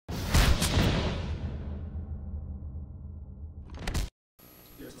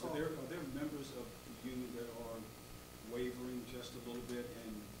you that are wavering just a little bit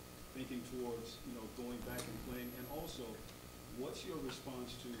and thinking towards, going back and playing? And also, what's your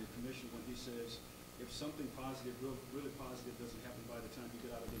response to the commission when he says if something positive, really positive, doesn't happen by the time you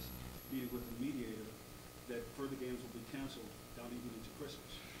get out of this meeting with the mediator, that further games will be canceled down even into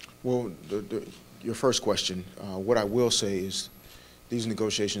Christmas? Well, your first question, what I will say is these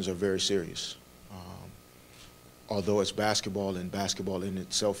negotiations are very serious. Although it's basketball and basketball in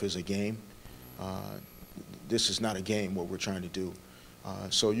itself is a game, this is not a game, what we're trying to do.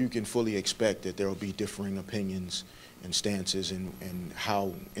 So you can fully expect that there will be differing opinions and stances and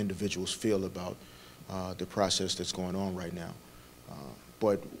how individuals feel about the process that's going on right now.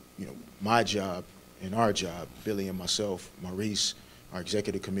 But my job and our job, Billy and myself, Maurice, our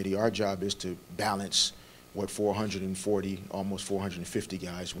executive committee, our job is to balance what 440, almost 450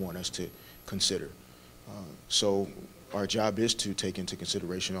 guys want us to consider. So our job is to take into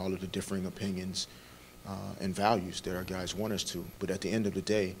consideration all of the differing opinions and values that our guys want us to. But at the end of the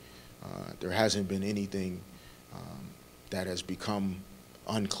day, there hasn't been anything that has become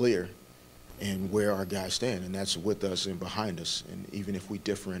unclear in where our guys stand, and that's with us and behind us. And even if we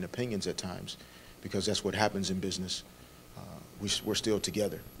differ in opinions at times, because that's what happens in business, we're still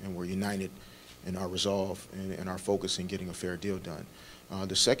together and we're united in our resolve and our focus in getting a fair deal done.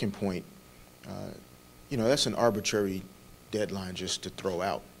 The second point, that's an arbitrary deadline just to throw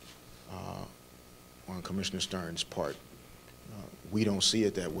out on Commissioner Stern's part. We don't see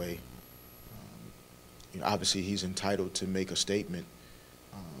it that way. Obviously, he's entitled to make a statement,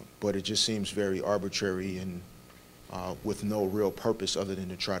 but it just seems very arbitrary and with no real purpose other than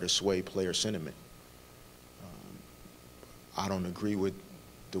to try to sway player sentiment. I don't agree with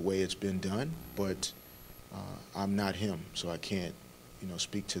the way it's been done, but I'm not him, so I can't,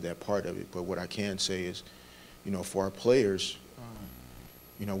 speak to that part of it. But what I can say is, for our players,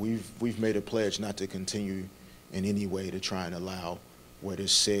 we've made a pledge not to continue in any way to try and allow what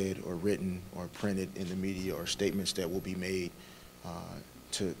is said or written or printed in the media or statements that will be made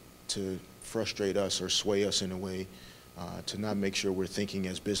to frustrate us or sway us in a way, to not make sure we're thinking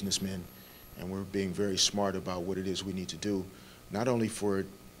as businessmen and we're being very smart about what it is we need to do, not only for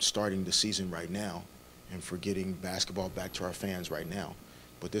starting the season right now and for getting basketball back to our fans right now,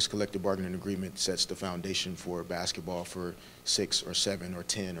 but this collective bargaining agreement sets the foundation for basketball for 6 or 7 or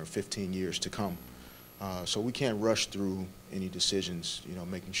 10 or 15 years to come. So we can't rush through any decisions,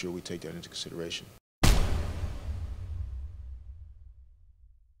 making sure we take that into consideration.